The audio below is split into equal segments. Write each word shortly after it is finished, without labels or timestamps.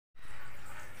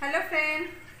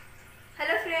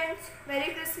Friends, मेरी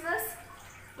Christmas.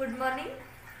 Good morning.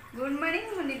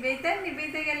 मु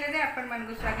Nivedita gallery आपण मान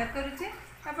स्वागत करुचे।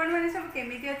 आपण माने सब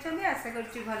केमिति अछंती आशा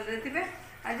करूची भलरे थिबे।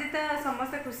 आज तो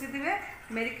समस्त खुशी थिबे।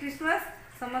 मेरी क्रिसमस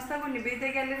समस्त को निवेदिता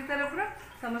गैलरी तरफ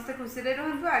समस्त खुशी रे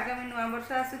रहंतु। आगामी नवा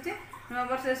वर्ष आसुचे, नवा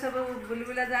वर्ष सब बुली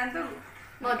बुला जानतु,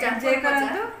 एन्जॉय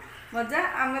करंतु, मजा।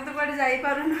 आमे तो बड जाई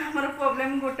पारुन, हमर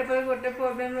प्रॉब्लम गोटे पर गोटे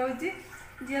प्रॉब्लम रहउची।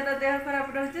 झियर देह खराब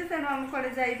रहउची, तेनु हम कोडे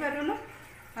जाई पारुन।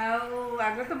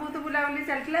 आग तो बहुत बुलाबुली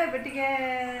चलता है,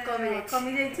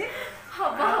 कमी जाइए।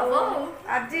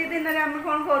 आज दिन में आम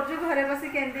कौन कर घरे बस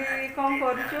कौन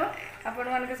कर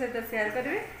सहित सेयार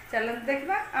करी। चलो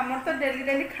देखा आम तो डेली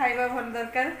डेली खाइबा भल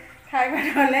दरकार, खाइबा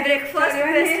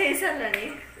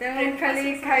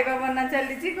खाली खाइबा बना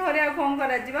चली घरे आ कौन कर।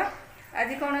 आज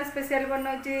कौन स्पेशल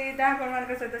बनाऊँगी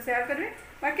सहित सेयार करी।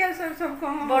 बाकी सब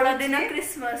कौन बड़ दिन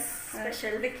क्रिसमस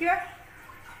स्पेशल देखा।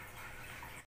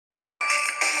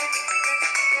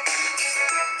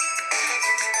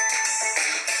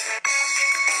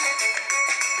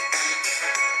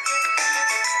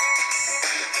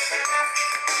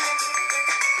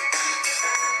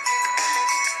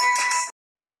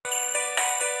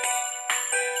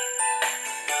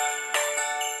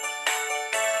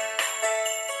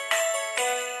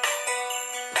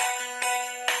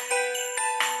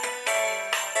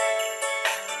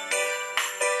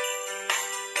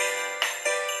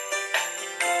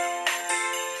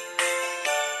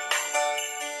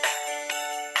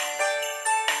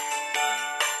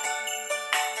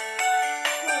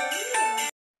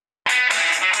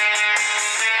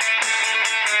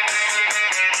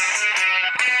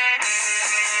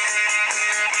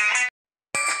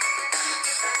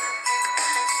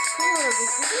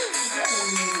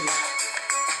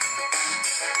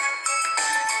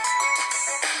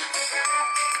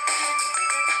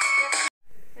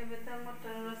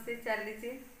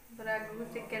 चली आगू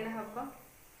चिकेन हम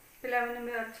पिला मैंने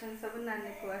भी अच्छा सब नानी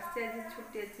को आज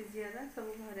छुट्टी अच्छी झीर सब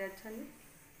घरे अच्छा।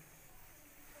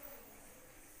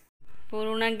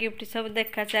 पुराना गिफ्ट सब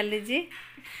देखा चली।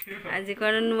 आज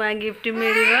कौन नुआ गिफ्ट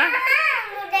मिल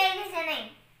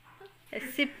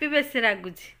सिपी बेस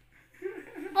रागुच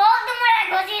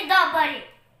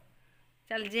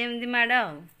चल जमी माड़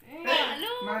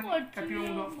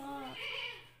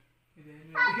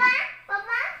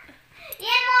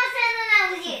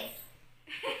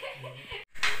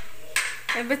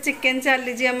एबे चिकेन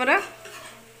चली आमर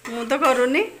मु तो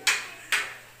करूनी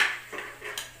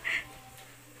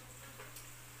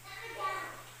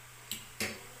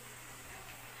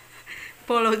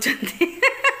पलाउछंती।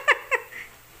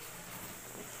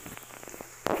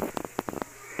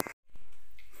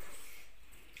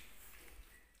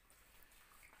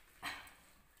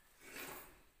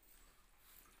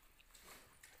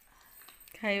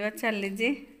 खाइबा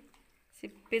चली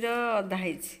सिपीर अधा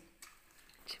है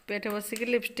पेट बसिक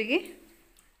लिपस्टिक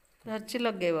धरची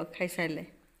लगेब खाई सारे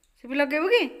सिपी लगेब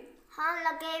कि हाँ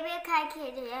लगेबे खाई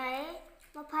खेले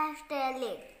वो फर्स्ट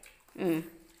ले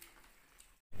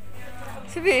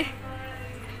सिपी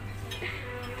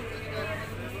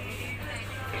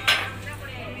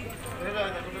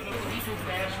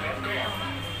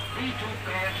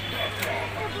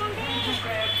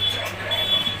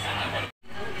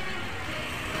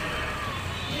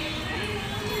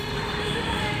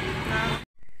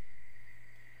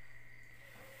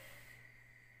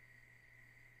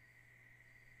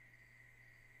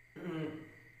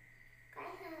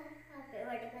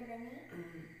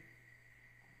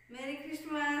मेरी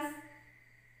क्रिसमस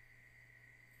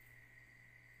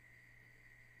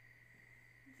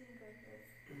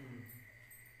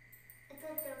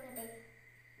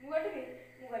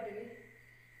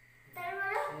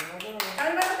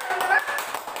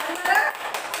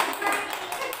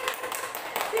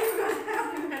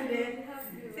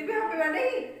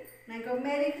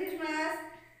मेरी क्रिसमस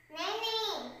नहीं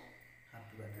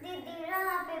दीदी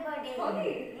हैप्पी बर्थडे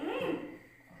होगी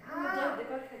जल्दी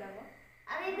कर खिलाओ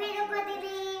अभी भी रुको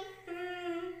दीदी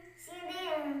सीधे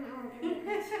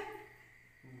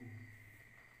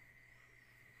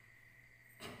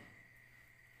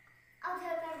और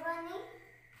क्या करवानी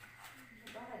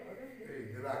ए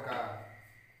जरा का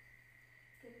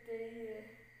कितने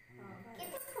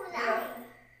कितना फूल है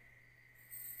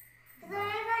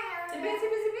सिपी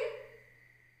सिपी सिपी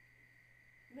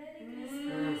मेरी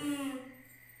क्रिसमस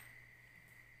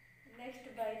नेक्स्ट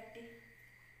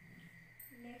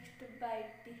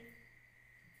बाइट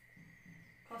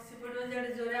खसी पड़ो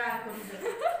जड़े जोरे आ कर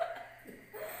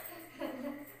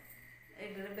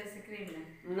एडरे बेसी क्रीम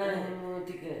नहीं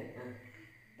ठीक है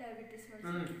डायबिटीज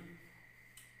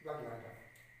लग लगा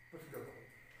कुछ दो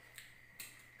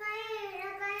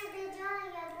कहीं दे जाओ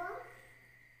या वो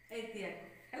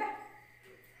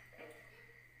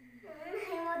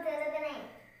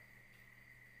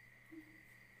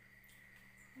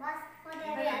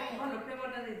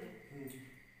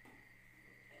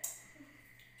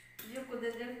दे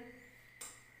दे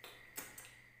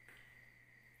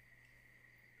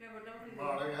फ्लेवरटा खोल दे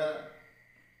बड़ा घर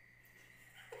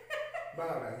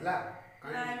बड़ा ला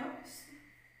नाही हो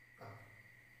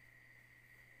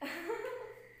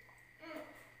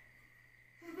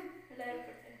लाईट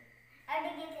पडते.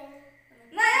 अडगे ते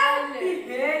नाही हो.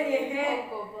 हे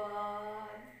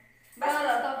भगवान. बस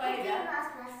आता पाहिजे. बस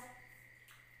बस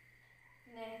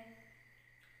नाही.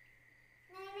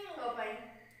 नाही तो पाहिजे.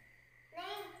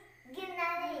 नाही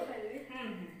गिरणार आहे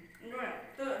खाली. गोळा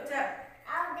तो चा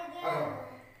अडगे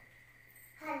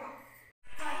हाला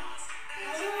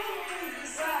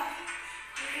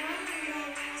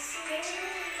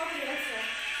कपडे असं.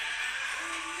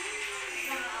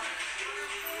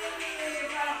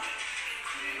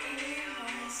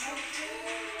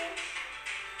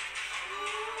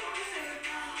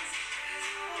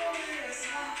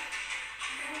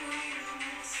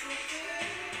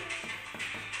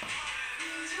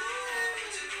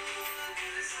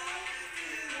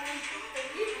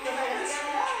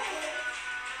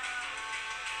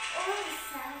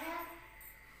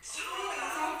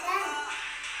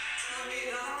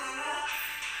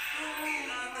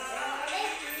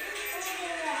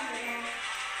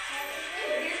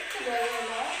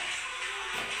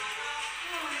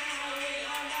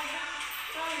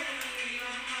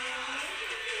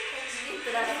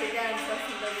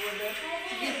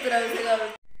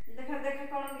 देखा देखा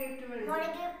कौन गिफ्ट मिल मोर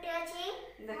गिफ्ट अछि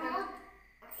देखा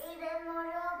इधर मोर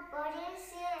बड़े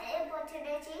से ए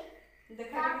बर्थडे अछि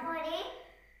देखा तापरे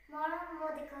मोर मो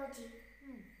देखौछि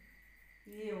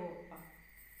ये ओ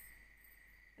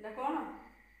एटा कौन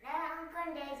ना अंकल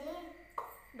देजी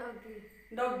डॉगी.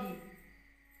 डॉगी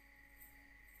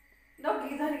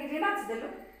डॉगी धर के नाच देलो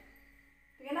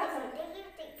ଟିକେ नाच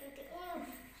गिफ्ट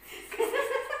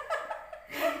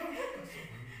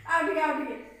आउ ଟିକେ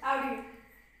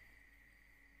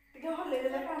ଟିକେ हल्ले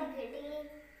देला का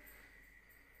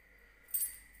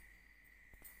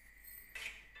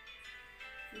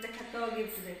देखा तो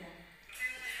गिफ्ट देखा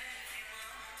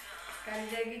काल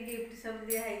जाके गिफ्ट सब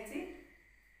दिया है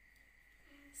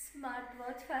स्मार्ट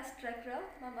वॉच फास्ट ट्रैक रो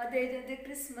मामा दे दे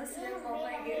क्रिसमस रे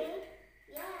मामा गिफ्ट.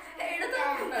 एड़ा तो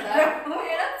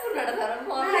पुनड़ा धर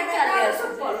मोर काले आसु.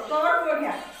 तोर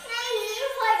बढ़िया नहीं ये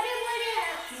फोटो बढ़िया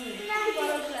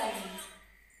बरो प्लान.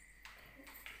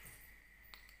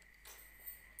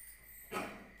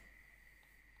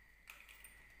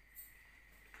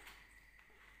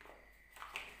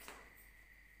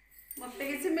 मते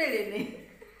किसी मिलेनी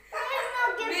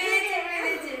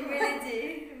मिଳିଛି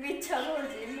ମିଛ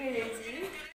କହୁଛି ମିଳିଛି.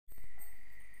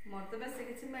 मोर तो बेस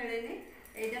किसी मिलेनी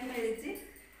एटा मिली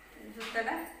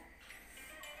जूताटा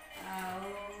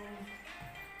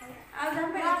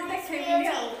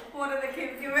देखेबी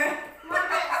केवे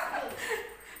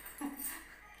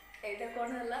ଏଇଟା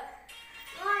କ'ଣ ହେଲା?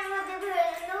 मोर मते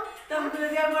भेलो तुमको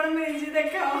क्या कौन मिली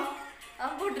देखाओ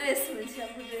ଆମକୁ ଡ୍ରେସ୍ ମିଳିଛି.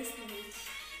 ଆମକୁ ଡ୍ରେସ୍ ମିଳିଛି.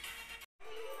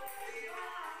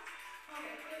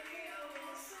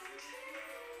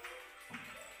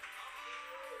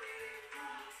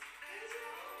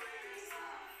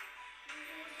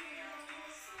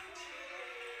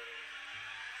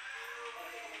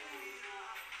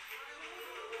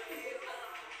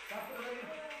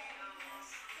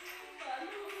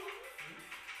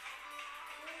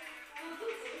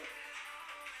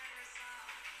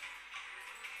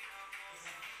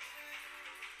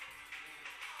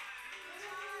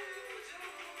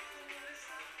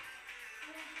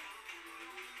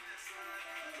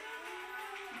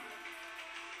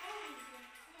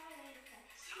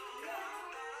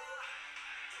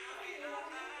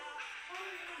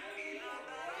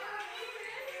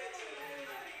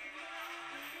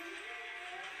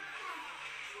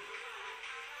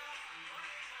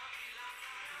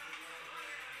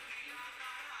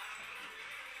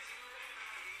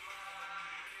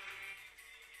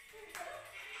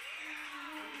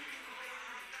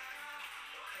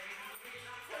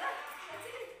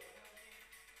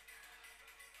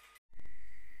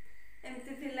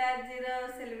 एमती थिला आजिर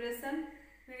सेलिब्रेशन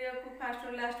वीडियो को फास्ट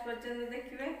और लास्ट पर्यंत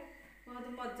देखिए बहुत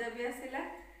मजा भी आसला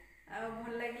आ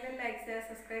भल लगे लाइक शेयर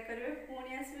सब्सक्राइब करेंगे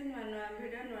पुणी आसवे नुआ नुआ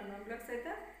वीडियो नुआ नुआ ब्लॉग सहित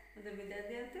मत विदाय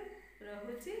दिंतु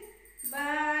रोची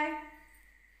बाय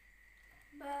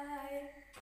बाय.